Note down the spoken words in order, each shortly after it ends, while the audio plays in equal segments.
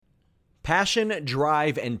Passion,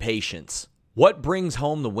 drive, and patience. What brings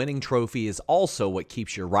home the winning trophy is also what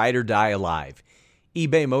keeps your ride or die alive.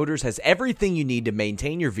 eBay Motors has everything you need to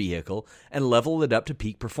maintain your vehicle and level it up to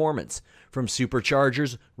peak performance. From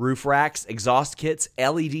superchargers, roof racks, exhaust kits,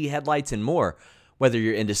 LED headlights, and more. Whether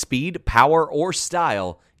you're into speed, power, or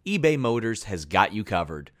style, eBay Motors has got you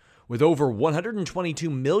covered. With over 122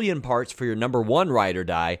 million parts for your number one ride or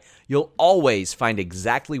die, you'll always find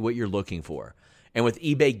exactly what you're looking for. And with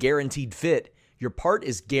eBay Guaranteed Fit, your part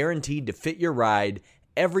is guaranteed to fit your ride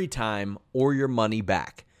every time or your money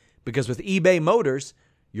back. Because with eBay Motors,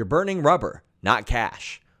 you're burning rubber, not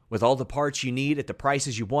cash. With all the parts you need at the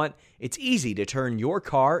prices you want, it's easy to turn your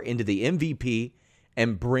car into the MVP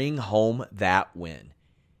and bring home that win.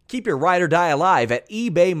 Keep your ride or die alive at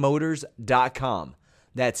ebaymotors.com.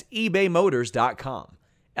 That's ebaymotors.com.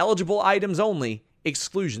 Eligible items only.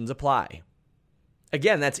 Exclusions apply.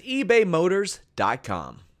 Again, that's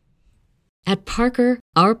ebaymotors.com. At Parker,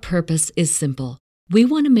 our purpose is simple. We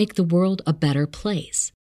want to make the world a better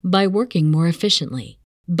place. By working more efficiently,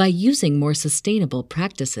 by using more sustainable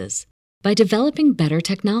practices, by developing better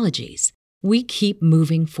technologies, we keep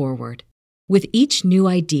moving forward. With each new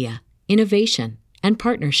idea, innovation, and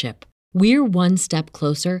partnership, we're one step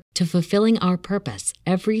closer to fulfilling our purpose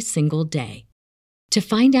every single day. To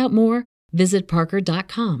find out more, visit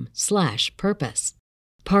parker.com/purpose.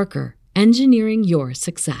 Parker, engineering your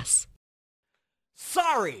success.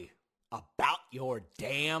 Sorry about your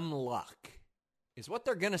damn luck is what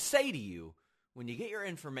they're going to say to you when you get your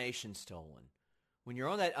information stolen. When you're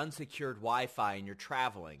on that unsecured Wi-Fi and you're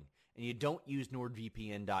traveling and you don't use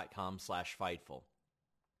nordvpn.com/Fightful.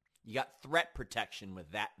 You got threat protection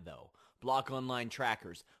with that, though. Block online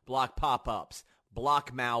trackers, block pop-ups,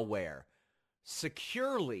 block malware.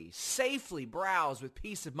 Securely, safely browse with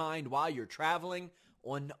peace of mind while you're traveling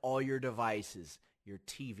on all your devices, your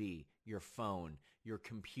TV, your phone, your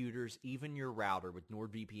computers, even your router with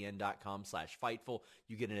nordvpn.com/Fightful.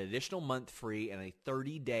 You get an additional month free and a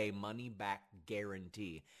 30-day money-back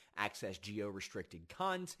guarantee. Access geo-restricted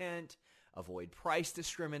content, avoid price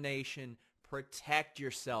discrimination, protect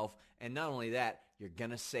yourself, and not only that, you're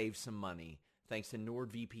going to save some money thanks to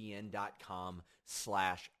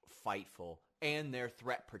nordvpn.com/Fightful and their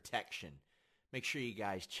threat protection. Make sure you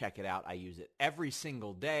guys check it out. I use it every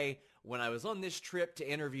single day. When I was on this trip to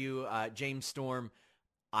interview James Storm,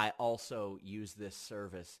 I also use this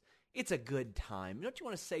service. It's a good time. Don't you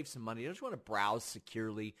want to save some money? Don't you want to browse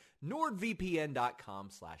securely?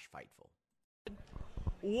 nordvpn.com/Fightful.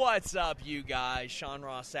 What's up, you guys? Sean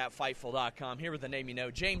Ross at Fightful.com here with the name you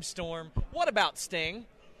know, James Storm. What about Sting?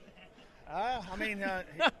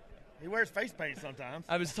 He wears face paint sometimes.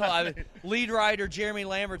 I was told, lead writer Jeremy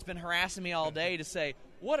Lambert's been harassing me all day to say,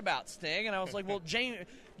 what about Sting? And I was like, well,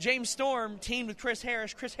 James Storm teamed with Chris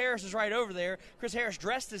Harris. Chris Harris is right over there. Chris Harris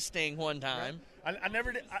dressed as Sting one time. I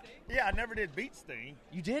never did. I never did beat Sting.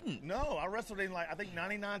 You didn't? No, I wrestled him I think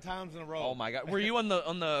 99 times in a row. Oh my God! Were you on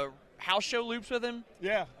the house show loops with him?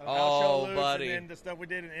 Yeah. House show loops, buddy. And then the stuff we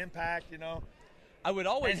did in Impact, I would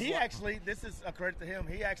always. And he actually, this is a credit to him.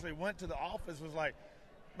 He actually went to the office, was like,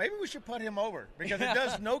 maybe we should put him over because it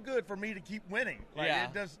does no good for me to keep winning.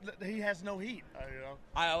 It does. He has no heat.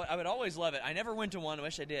 I would always love it. I never went to one. I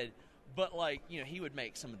wish I did. But, he would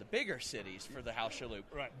make some of the bigger cities for the house show loop.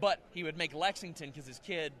 Right. But he would make Lexington because his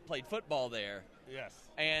kid played football there. Yes.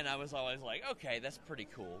 And I was always like, okay, that's pretty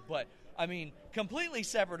cool. But, completely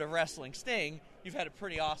separate of wrestling Sting, you've had a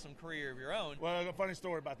pretty awesome career of your own. Well, a funny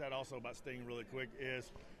story about that also, about Sting really quick,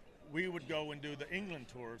 is we would go and do the England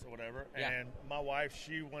tours or whatever. Yeah. And my wife,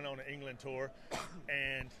 she went on an England tour.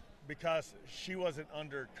 And because she wasn't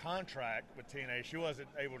under contract with TNA, she wasn't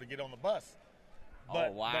able to get on the bus.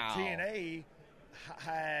 But TNA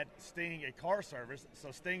had Sting a car service, so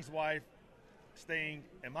Sting's wife, Sting,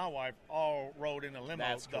 and my wife all rode in a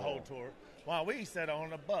limo whole tour, while we sat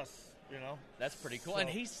on a bus, That's pretty cool. And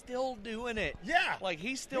he's still doing it. Yeah.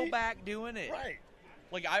 He's still back doing it. Right.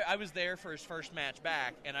 I was there for his first match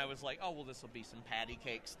back, and I was like, oh, well, this will be some patty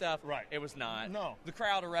cake stuff. Right. It was not. No. The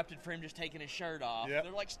crowd erupted for him just taking his shirt off. Yep.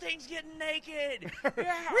 They're like, Sting's getting naked.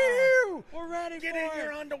 Yeah. Woo! We're ready Get for in it.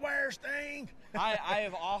 your underwear, Sting. I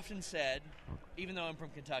have often said, even though I'm from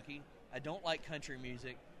Kentucky, I don't like country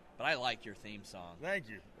music, but I like your theme song. Thank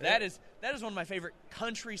you. That is one of my favorite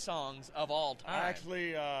country songs of all time. I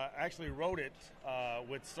actually wrote it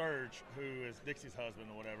with Serge, who is Dixie's husband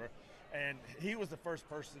or whatever. And he was the first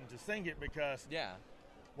person to sing it because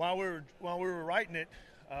while we were writing it,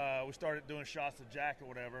 we started doing shots of Jack or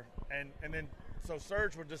whatever, and then so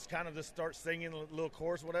Serge would just kind of start singing a little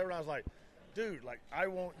chorus or whatever, and I was like, dude, I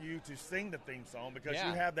want you to sing the theme song because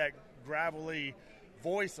you have that gravelly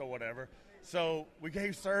voice or whatever. So we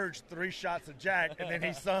gave Serge 3 shots of Jack, and then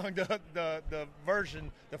he sung the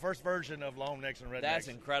first version of Long Necks and Rednecks. That's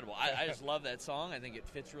incredible. I just love that song. I think it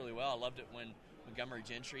fits really well. I loved it when Montgomery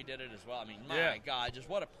Gentry did it as well. I mean, my God, just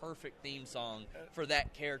what a perfect theme song for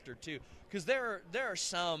that character too. Because there are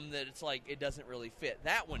some that it's like it doesn't really fit.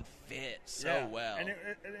 That one fits so well.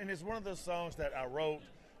 And it's one of those songs that I wrote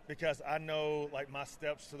because I know, like, my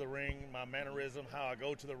steps to the ring, my mannerism, how I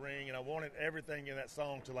go to the ring, and I wanted everything in that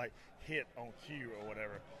song to, like, hit on cue or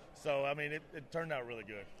whatever. So, I mean, it turned out really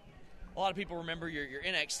good. A lot of people remember your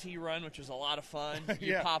NXT run, which was a lot of fun.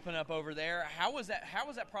 You popping up over there. How was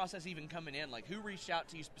that process even coming in? Like, who reached out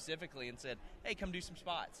to you specifically and said, "Hey, come do some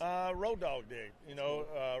spots"? Road Dogg did.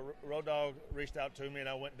 Road Dogg reached out to me, and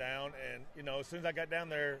I went down. And as soon as I got down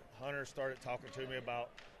there, Hunter started talking to me about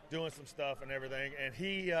doing some stuff and everything. And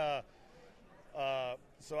he,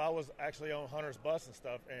 so I was actually on Hunter's bus and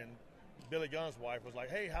stuff. And Billy Gunn's wife was like,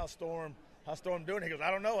 "Hey, how's Storm doing?" He goes,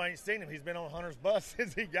 "I don't know. I ain't seen him. He's been on Hunter's bus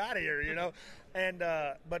since he got here, And,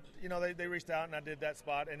 but, they reached out and I did that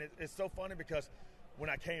spot. And it's so funny because when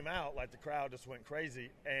I came out, like, the crowd just went crazy.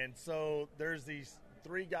 And so there's these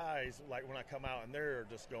 3 guys, like, when I come out, and they're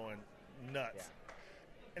just going nuts. Yeah.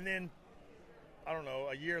 And then, I don't know,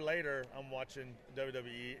 a year later, I'm watching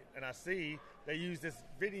WWE and I see they use this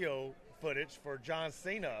video footage for John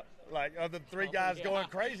Cena, like, of the 3 guys going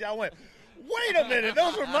crazy. I went, wait a minute,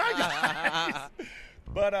 those were my guys.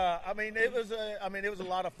 But it was a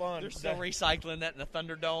lot of fun. They're still recycling that in the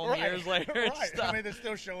Thunderdome years later. Right. I mean, they're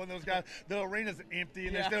still showing those guys. The arena's empty,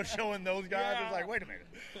 and they're still showing those guys. It's like, wait a minute.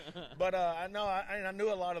 But I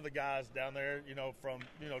knew a lot of the guys down there, from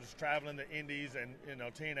just traveling the Indies and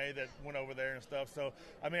TNA that went over there and stuff. So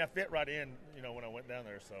I mean, I fit right in, when I went down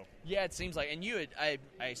there. So yeah, it seems like. And you had,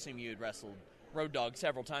 I assume you had wrestled Road Dogg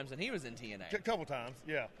several times, and he was in TNA. A couple times,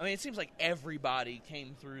 yeah. I mean, it seems like everybody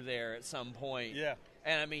came through there at some point. Yeah.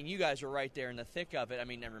 And, I mean, you guys were right there in the thick of it. I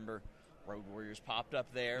mean, I remember Road Warriors popped up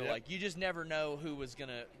there. Yep. Like, you just never know who was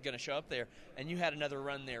gonna show up there. And you had another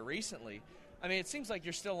run there recently. I mean, it seems like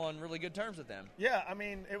you're still on really good terms with them. Yeah, I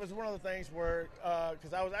mean, it was one of the things where,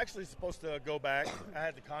 because I was actually supposed to go back. I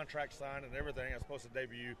had the contract signed and everything. I was supposed to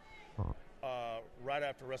debut right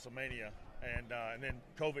after WrestleMania. And then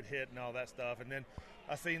COVID hit and all that stuff. And then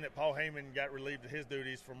I seen that Paul Heyman got relieved of his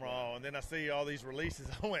duties from Raw. And then I see all these releases.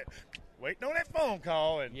 I went, waiting on that phone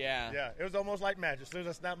call. And yeah, it was almost like magic. As soon as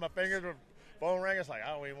I snapped my fingers, the phone rang. It's like,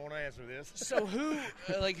 I don't even want to answer this. So who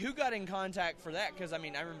got in contact for that? Because, I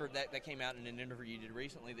mean, I remember that came out in an interview you did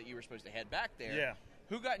recently that you were supposed to head back there. Yeah.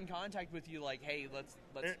 Who got in contact with you like, hey, let's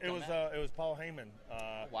it was Paul Heyman.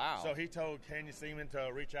 Wow. So he told Kenya Seaman to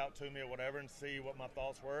reach out to me or whatever and see what my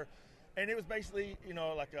thoughts were. And it was basically,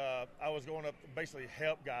 I was going to basically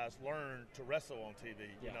help guys learn to wrestle on TV,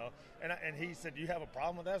 And he said, "Do you have a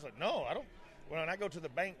problem with that?" I was like, "No, I don't." When I go to the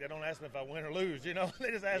bank, they don't ask me if I win or lose, They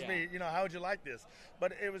just ask me, how would you like this?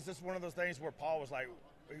 But it was just one of those things where Paul was like,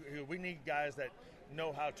 we need guys that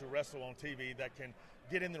know how to wrestle on TV that can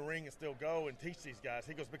get in the ring and still go and teach these guys.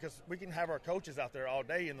 He goes, because we can have our coaches out there all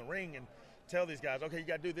day in the ring and tell these guys, okay, you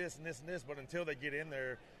got to do this and this and this, but until they get in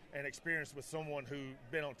there and experience with someone who's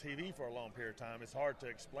been on TV for a long period of time, it's hard to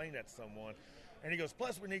explain that to someone. And he goes,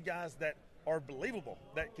 plus we need guys that are believable,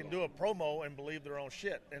 that can do a promo and believe their own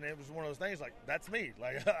shit. And it was one of those things like, that's me.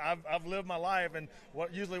 Like, I've lived my life, and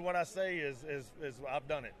what I say is I've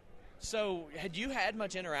done it. So, had you had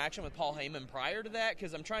much interaction with Paul Heyman prior to that?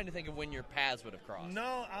 Because I'm trying to think of when your paths would have crossed.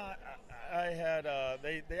 No, I had.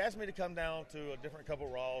 They asked me to come down to a different couple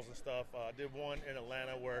of Raws and stuff. I did one in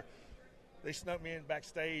Atlanta where they snuck me in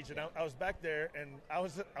backstage, and I was back there, and I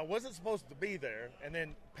wasn't supposed to be there. And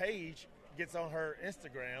then Paige gets on her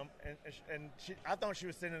Instagram, and I thought she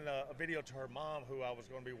was sending a video to her mom, who I was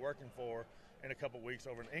going to be working for in a couple of weeks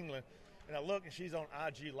over in England. And I look, and she's on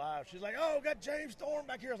IG Live. She's like, "Oh, got James Storm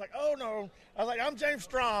back here." I was like, "Oh, no." I was like, "I'm James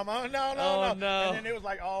Strom." "Oh, no. No. And then it was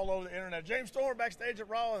like all over the internet. James Storm backstage at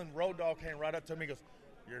Raw, and Road Dogg came right up to me and goes,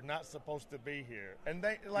 "You're not supposed to be here." And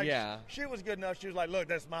she was good enough. She was like, "Look,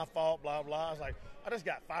 that's my fault, blah, blah." I was like, I just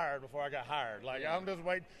got fired before I got hired. I'm just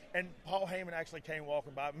waiting. And Paul Heyman actually came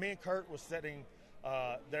walking by. Me and Kurt was sitting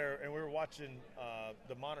there, and we were watching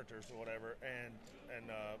the monitors or whatever, and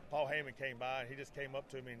Paul Heyman came by, and he just came up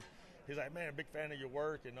to me, and he's like, "Man, a big fan of your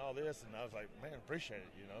work and all this." And I was like, "Man, appreciate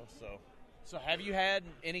it, So So have you had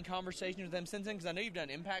any conversation with them since then? Because I know you've done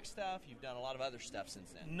Impact stuff. You've done a lot of other stuff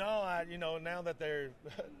since then. No, now that they're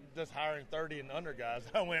just hiring 30 and under guys,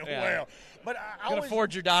 I went, well. But I can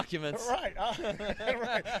afford your documents. Right.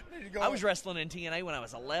 Right. I was wrestling in TNA when I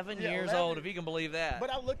was 11 years old, if you can believe that. But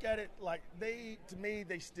I look at it like to me,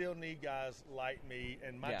 they still need guys like me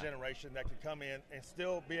and my generation that can come in and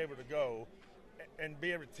still be able to go and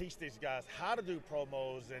be able to teach these guys how to do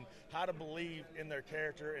promos and how to believe in their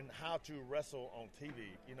character and how to wrestle on TV.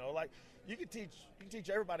 You can teach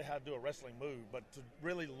everybody how to do a wrestling move, but to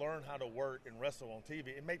really learn how to work and wrestle on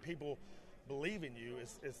TV and make people believe in you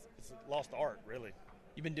is a lost art, really.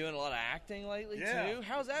 You've been doing a lot of acting lately too.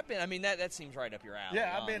 How's that been? I mean, that seems right up your alley.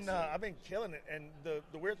 Yeah, I've been killing it, and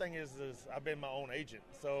the weird thing is I've been my own agent.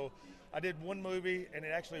 So I did one movie, and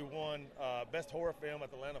it actually won Best Horror Film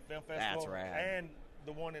at the Atlanta Film Festival. That's rad. And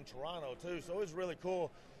the one in Toronto too. So it was really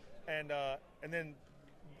cool. And then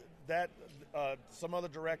that some other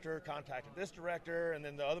director contacted this director, and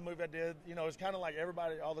then the other movie I did. It's kind of like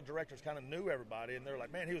everybody, all the directors kind of knew everybody, and they're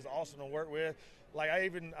like, man, he was awesome to work with. Like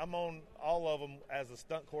I'm on all of them as a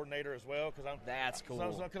stunt coordinator as well That's cool.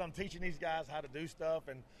 Because I'm teaching these guys how to do stuff,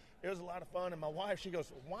 and it was a lot of fun. And my wife, she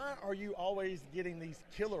goes, why are you always getting these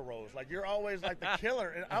killer roles? Like, you're always like the killer.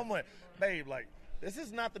 And I went, babe, like, this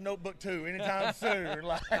is not the Notebook 2 anytime soon. You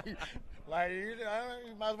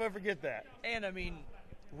might as well forget that. And I mean,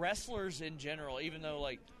 wrestlers in general, even though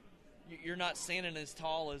like you're not standing as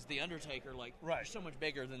tall as the Undertaker, like you're so much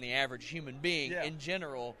bigger than the average human being in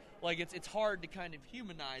general. Like it's hard to kind of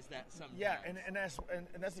humanize that sometimes. Yeah, and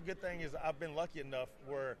that's the good thing is I've been lucky enough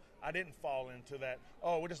where I didn't fall into that.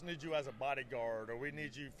 Oh, we just need you as a bodyguard, or we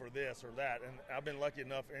need you for this or that. And I've been lucky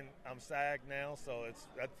enough, and I'm SAG now, so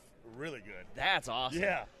that's really good. That's awesome.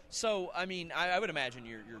 Yeah. So I mean, I would imagine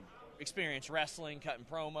you're experienced wrestling, cutting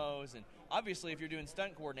promos, and obviously if you're doing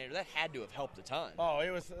stunt coordinator, that had to have helped a ton. Oh,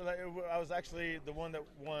 I was actually the one that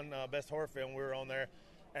won Best Horror Film. We were on there,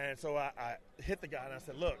 and so I hit the guy and I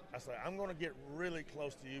said, look, I'm going to get really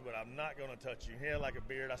close to you, but I'm not going to touch you. He had like a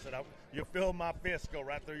beard. I said, you feel my fist go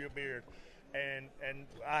right through your beard, and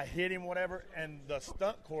I hit him, whatever, and the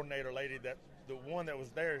stunt coordinator lady, the one that was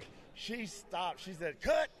there, she stopped. She said,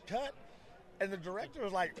 cut, and the director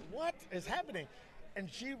was like, what is happening? And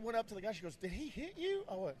she went up to the guy. She goes, did he hit you?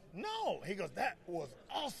 I went, no. He goes, that was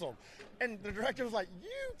awesome. And the director was like,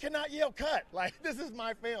 you cannot yell cut. Like, this is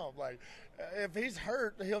my film. Like, if he's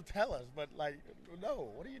hurt, he'll tell us. But, like, no,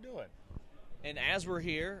 what are you doing? And as we're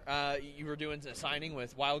here, you were doing a signing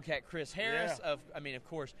with Wildcat Chris Harris. Yeah. Of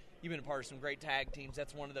course, you've been a part of some great tag teams.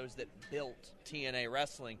 That's one of those that built TNA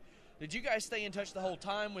Wrestling. Did you guys stay in touch the whole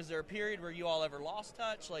time? Was there a period where you all ever lost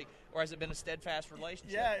touch, or has it been a steadfast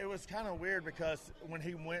relationship? Yeah, it was kind of weird because when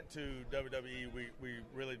he went to WWE, we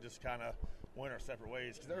really just kind of went our separate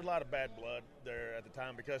ways because there was a lot of bad blood there at the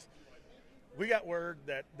time because we got word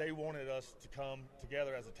that they wanted us to come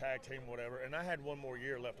together as a tag team, whatever, and I had one more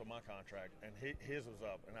year left on my contract, and his was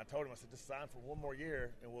up. And I told him, I said, just sign for one more year,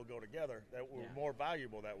 and we'll go together. That we're more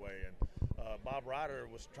valuable that way. And Bob Ryder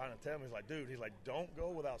was trying to tell me, he's like, don't go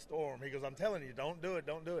without Storm. He goes, I'm telling you, don't do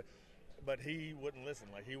it. But he wouldn't listen.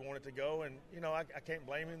 Like, he wanted to go, and, I can't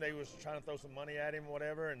blame him. They was trying to throw some money at him,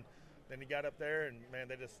 whatever, and then he got up there, and, man,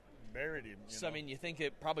 they just buried him. So, I mean, you think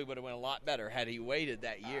it probably would have went a lot better had he waited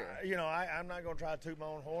that year? I'm not going to try to toot my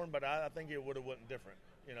own horn, but I think it would have went different.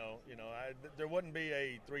 There wouldn't be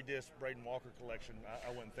a 3-disc Braden Walker collection, I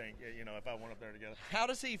wouldn't think, if I went up there together. How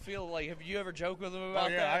does he feel? Like, have you ever joked with him about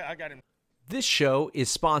that? Yeah, I got him. This show is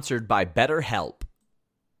sponsored by BetterHelp.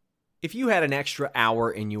 If you had an extra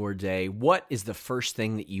hour in your day, what is the first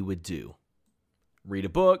thing that you would do? Read a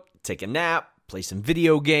book, take a nap, play some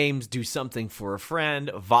video games, do something for a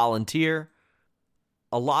friend, volunteer.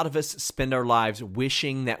 A lot of us spend our lives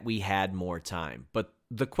wishing that we had more time. But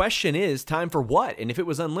the question is, time for what? And if it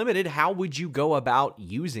was unlimited, how would you go about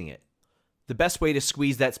using it? The best way to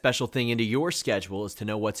squeeze that special thing into your schedule is to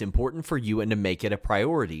know what's important for you and to make it a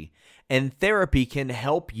priority. And therapy can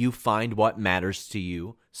help you find what matters to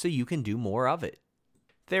you so you can do more of it.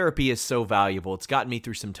 Therapy is so valuable. It's gotten me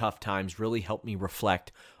through some tough times, really helped me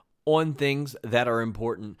reflect on things that are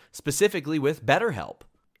important, specifically with BetterHelp.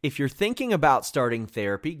 If you're thinking about starting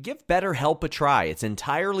therapy, give BetterHelp a try. It's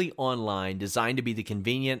entirely online, designed to be the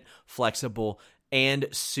convenient, flexible, and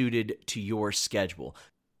suited to your schedule.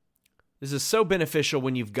 This is so beneficial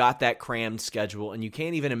when you've got that crammed schedule and you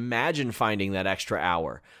can't even imagine finding that extra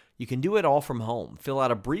hour. You can do it all from home. Fill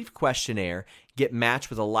out a brief questionnaire, get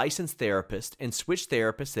matched with a licensed therapist, and switch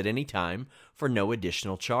therapists at any time for no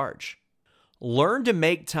additional charge. Learn to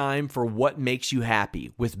make time for what makes you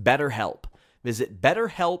happy with BetterHelp. Visit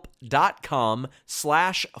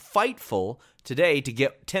betterhelp.com/Fightful today to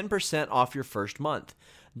get 10% off your first month.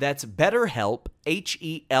 That's BetterHelp,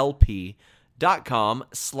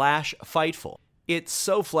 HELP.com/Fightful. It's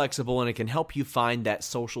so flexible and it can help you find that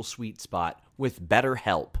social sweet spot with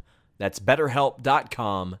BetterHelp. That's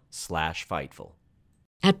betterhelp.com/Fightful.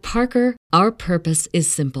 At Parker, our purpose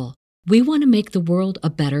is simple. We want to make the world a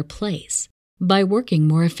better place by working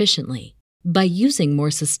more efficiently, by using more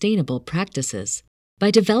sustainable practices, by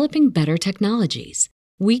developing better technologies.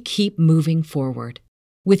 We keep moving forward.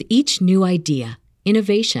 With each new idea,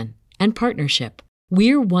 innovation, and partnership,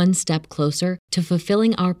 we're one step closer to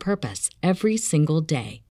fulfilling our purpose every single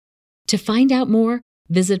day. To find out more,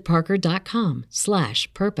 visit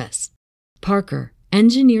parker.com/purpose. Parker,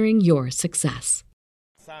 engineering your success.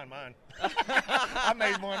 Sign mine. I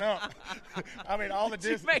made one up. I mean, all the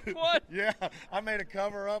Did you make one? Yeah, I made a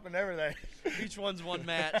cover up and everything. Each one's one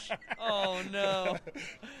match. Oh, no.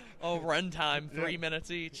 Oh, runtime, 3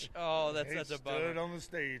 minutes each. Oh, that's such a bummer. He stood on the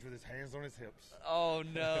stage with his hands on his hips. Oh,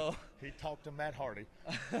 no. He talked to Matt Hardy.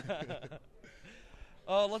 Let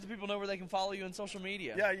the people know where they can follow you on social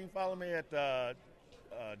media. Yeah, you can follow me at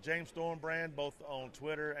James Storm Brand, both on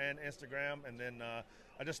Twitter and Instagram. And then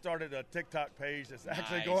I just started a TikTok page that's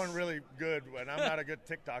actually going really good, and I'm not a good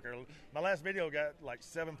TikToker. My last video got like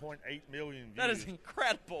 7.8 million views. That is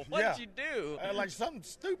incredible. What did you do? Like something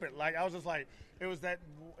stupid. Like I was just like, it was a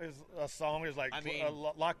song. It was like,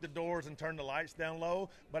 lock the doors and turn the lights down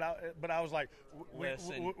low. But I was like,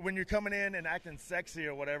 when you're coming in and acting sexy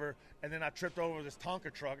or whatever, and then I tripped over this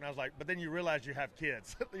Tonka truck, and I was like, but then you realize you have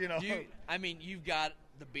kids, you know. You've got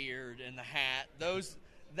the beard and the hat.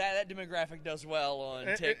 That demographic does well on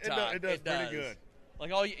TikTok. It does pretty good.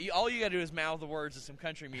 Like all you got to do is mouth the words of some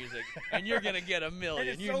country music, and you're gonna get a million.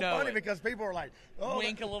 And it's so funny because people are like, "Oh,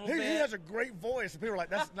 wink a little bit." He has a great voice, and people are like,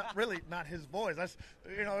 "That's not his voice. That's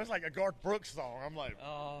it's like a Garth Brooks song." I'm like,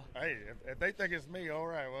 "Oh, hey, if they think it's me, all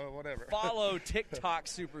right, well, whatever." Follow TikTok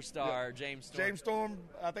superstar James Storm. James Storm,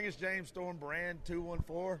 I think it's James Storm Brand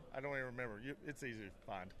 214. I don't even remember. It's easy to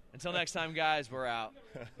find. Until next time, guys, we're out.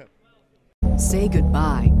 Say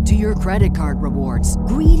goodbye to your credit card rewards.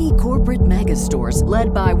 Greedy corporate mega stores,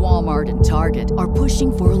 led by Walmart and Target, are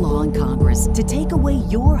pushing for a law in Congress to take away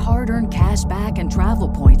your hard-earned cash back and travel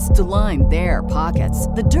points to line their pockets.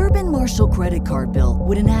 The Durbin-Marshall credit card bill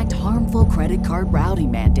would enact harmful credit card routing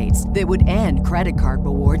mandates that would end credit card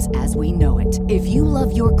rewards as we know it. If you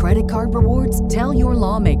love your credit card rewards, tell your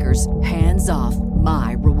lawmakers, hands off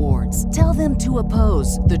my rewards. Tell them to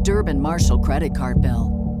oppose the Durbin-Marshall credit card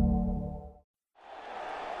bill.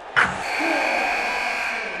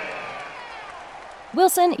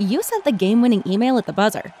 Wilson, you sent the game-winning email at the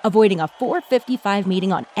buzzer, avoiding a 4:55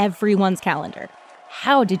 meeting on everyone's calendar.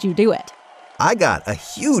 How did you do it? I got a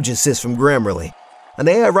huge assist from Grammarly, an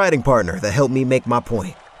AI writing partner that helped me make my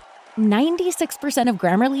point. 96% of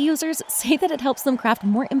Grammarly users say that it helps them craft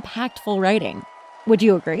more impactful writing. Would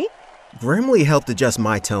you agree? Grammarly helped adjust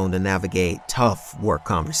my tone to navigate tough work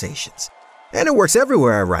conversations. And it works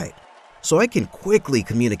everywhere I write, so I can quickly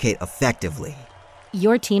communicate effectively.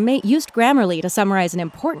 Your teammate used Grammarly to summarize an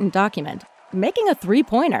important document, making a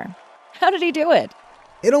 3-pointer. How did he do it?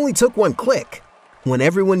 It only took one click. When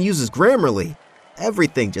everyone uses Grammarly,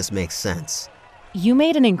 everything just makes sense. You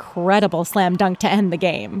made an incredible slam dunk to end the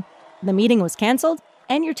game. The meeting was canceled,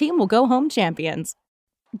 and your team will go home champions.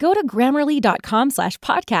 Go to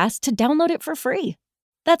Grammarly.com/podcast to download it for free.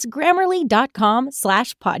 That's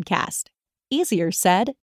Grammarly.com/podcast. Easier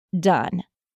said, done.